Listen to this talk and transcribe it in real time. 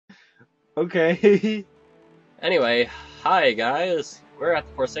Okay. Anyway, hi guys. We're at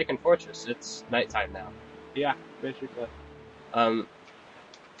the Forsaken Fortress. It's nighttime now. Yeah, basically. Um,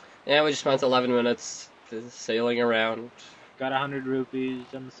 yeah, we just spent 11 minutes sailing around. Got 100 rupees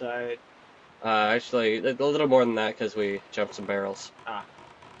on the side. Actually, a little more than that because we jumped some barrels. Ah.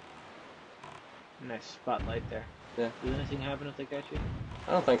 Nice spotlight there. Yeah. Does anything happen if they catch you?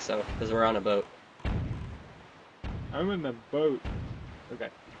 I don't think so because we're on a boat. I'm in the boat. Okay.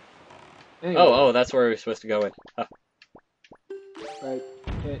 Anyway, Oh, that's where we're supposed to go in. Huh. right.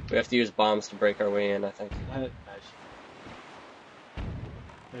 Hit. We have to use bombs to break our way in, I think. Nice.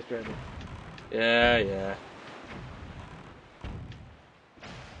 Nice driving. Yeah.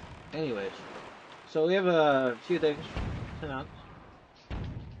 Anyways, so we have a few things to announce.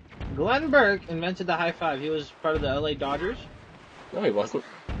 Glenn Burke invented the high five. He was part of the LA Dodgers. No, he wasn't.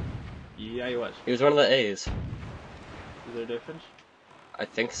 Yeah, he was. He was one of the A's. Is there a difference? I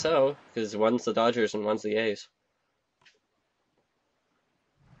think so because one's the Dodgers and one's the A's.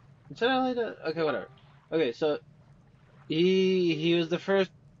 Is that LA Dodgers? Okay, whatever. Okay, so he was the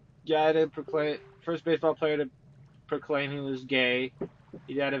first guy to proclaim, first baseball player to proclaim he was gay.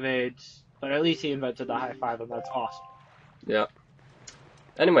 He died of AIDS, but at least he invented the high five, and that's awesome. Yeah.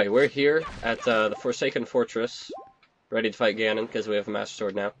 Anyway, we're here at the Forsaken Fortress, ready to fight Ganon because we have a Master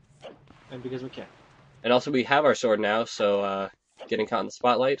Sword now. And because we can. And also we have our sword now, so getting caught in the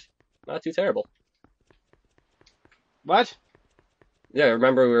spotlight, not too terrible. What? Yeah,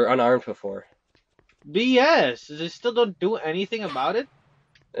 remember we were unarmed before. BS! They still don't do anything about it?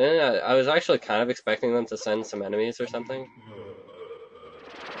 Yeah, I was actually kind of expecting them to send some enemies or something.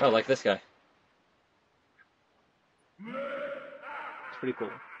 Oh, like this guy. It's pretty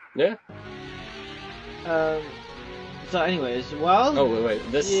cool. Yeah. So anyways, well... Oh, wait.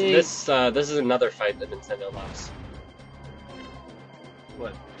 This is another fight that Nintendo loves.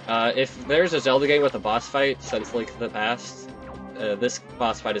 What? If there's a Zelda game with a boss fight since Link to the Past, this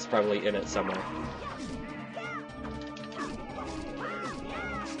boss fight is probably in it somewhere.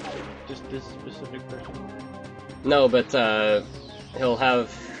 Just this specific person? No, but he'll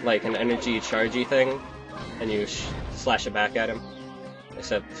have like an energy chargey thing, and you slash it back at him.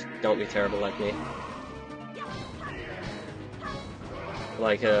 Except don't be terrible like me.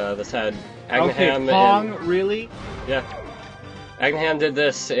 Like this had Agnaham. Okay, Pong, really? Yeah, Agnaham did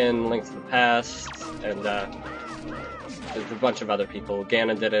this in Link to the Past, and there's a bunch of other people.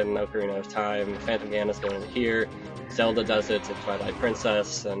 Ganon did it in Ocarina of Time. Phantom Ganon's doing it here. Zelda does it in Twilight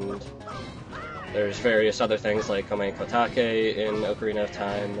Princess, and there's various other things like Kome Kotake in Ocarina of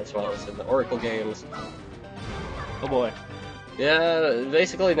Time, as well as in the Oracle games. Oh boy. Yeah,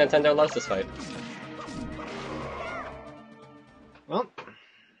 basically Nintendo loves this fight. Well,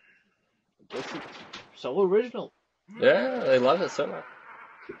 I guess it's so original. Yeah, they love it so much.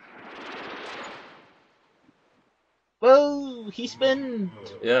 Well, he spent...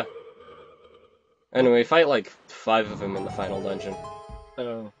 Yeah. Anyway, we fight like 5 of them in the final dungeon.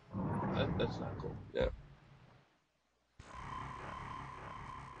 Oh, that's not cool. Yeah.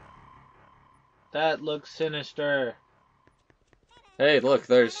 That looks sinister. Hey, look,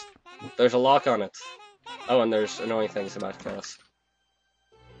 there's a lock on it. Oh, and there's annoying things about to kill us.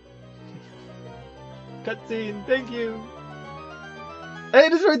 Cutscene, thank you. Hey,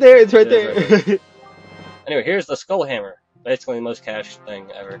 it's right there. It's right there. Right there. Anyway, here's the Skull Hammer. Basically the most cached thing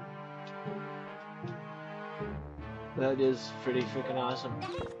ever. That is pretty freaking awesome.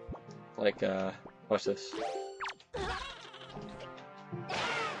 Like, watch this.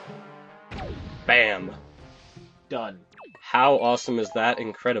 Bam! Done. How awesome is that?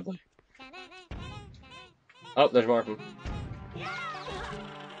 Incredibly. Oh, there's more of them.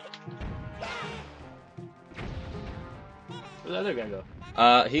 Where'd the other guy go?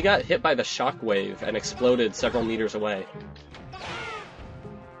 He got hit by the shockwave and exploded several meters away.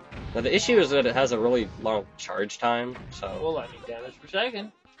 Now the issue is that it has a really long charge time, so... Well, I mean, damage per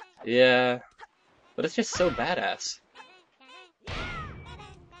second. Yeah, but it's just so badass.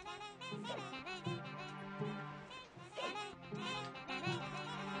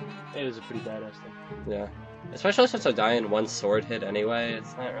 It is a pretty badass thing. Yeah. Especially since I die in one sword hit anyway,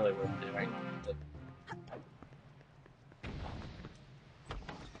 it's not really worth doing. But...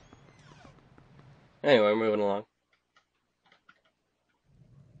 Anyway, moving along.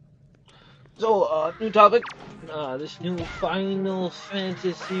 So, new topic. This new Final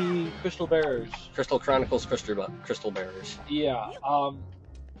Fantasy Crystal Bearers. Crystal Chronicles Crystal Bearers. Yeah,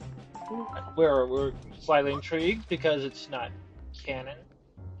 we're slightly intrigued because it's not canon.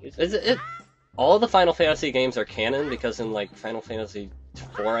 Is it? All the Final Fantasy games are canon because in like Final Fantasy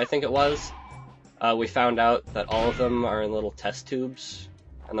IV, I think it was, we found out that all of them are in little test tubes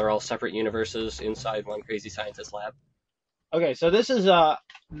and they're all separate universes inside one crazy scientist lab. Okay, so this is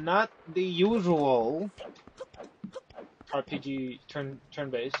not the usual RPG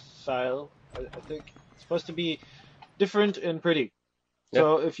turn-based style. I think it's supposed to be different and pretty. Yeah.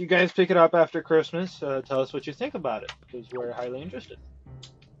 So if you guys pick it up after Christmas, tell us what you think about it, because we're highly interested.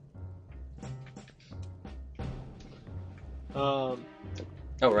 Oh,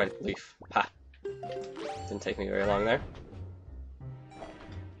 right, leaf. Ha. Didn't take me very long there.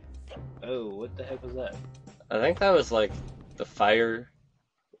 Oh, what the heck was that? I think that was like the fire.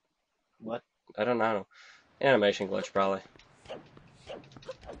 What? I don't know. Animation glitch, probably.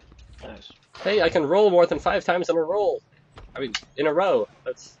 Nice. Hey, I can roll more than 5 times in a roll. I mean, in a row.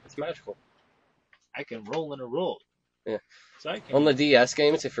 That's magical. I can roll in a roll. Yeah. So I can... On the DS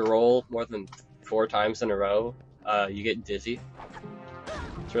games, if you roll more than 4 times in a row, you get dizzy.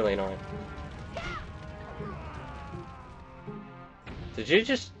 It's really annoying. Did you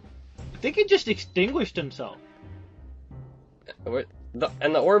just... I think he just extinguished himself.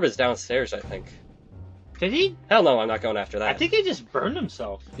 And the orb is downstairs, I think. Did he? Hell no, I'm not going after that. I think he just burned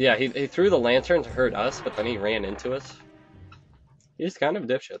himself. Yeah, he threw the lantern to hurt us, but then he ran into us. He's kind of a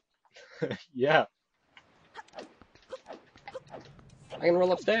dipshit. Yeah. I can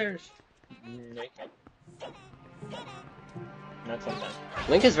roll upstairs. Not sometimes.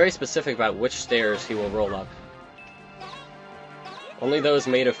 Link is very specific about which stairs he will roll up. Only those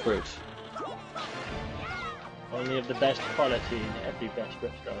made of fruit. Only of the best quality in every best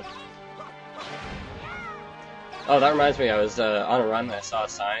restaurant. Oh, that reminds me, I was on a run and I saw a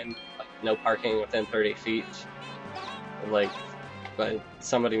sign, like, no parking within 30 feet. And, like, but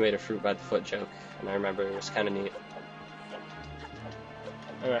somebody made a fruit by the foot joke, and I remember it was kind of neat.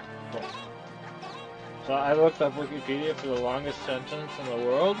 Okay, cool. So I looked up Wikipedia for the longest sentence in the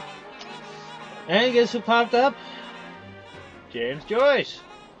world. And guess who popped up? James Joyce.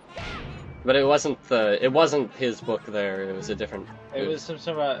 But it wasn't his book there, it was a different... It was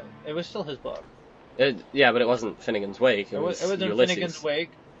it was still his book. Yeah, but it wasn't Finnegan's Wake, it was in Ulysses. Finnegan's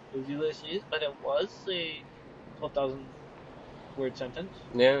Wake. It was Ulysses, but it was a 12,000 word sentence.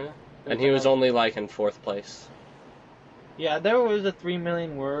 Yeah, and he was only like in 4th place. Yeah, there was a 3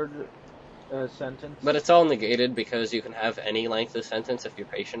 million word sentence. But it's all negated because you can have any length of sentence if you're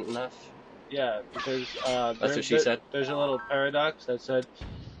patient enough. Yeah, because that's what she said. There's a little paradox that said,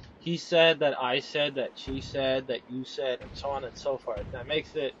 he said that I said that she said that you said, and so on and so forth. That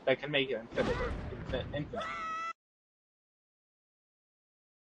can make it infinite.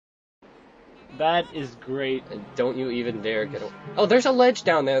 That is great. And don't you even dare get away. Oh, there's a ledge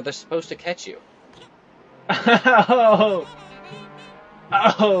down there that's supposed to catch you. Oh!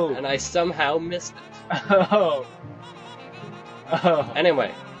 Oh! And I somehow missed it. Oh! Oh!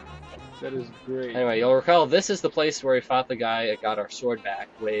 Anyway. That is great. Anyway, you'll recall this is the place where we fought the guy that got our sword back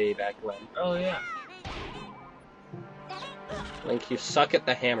way back when. Oh, yeah. Link, you suck at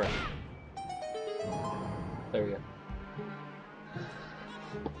the hammer. There we go.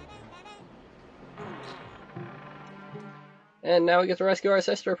 And now we get to rescue our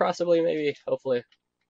sister, possibly, maybe, hopefully.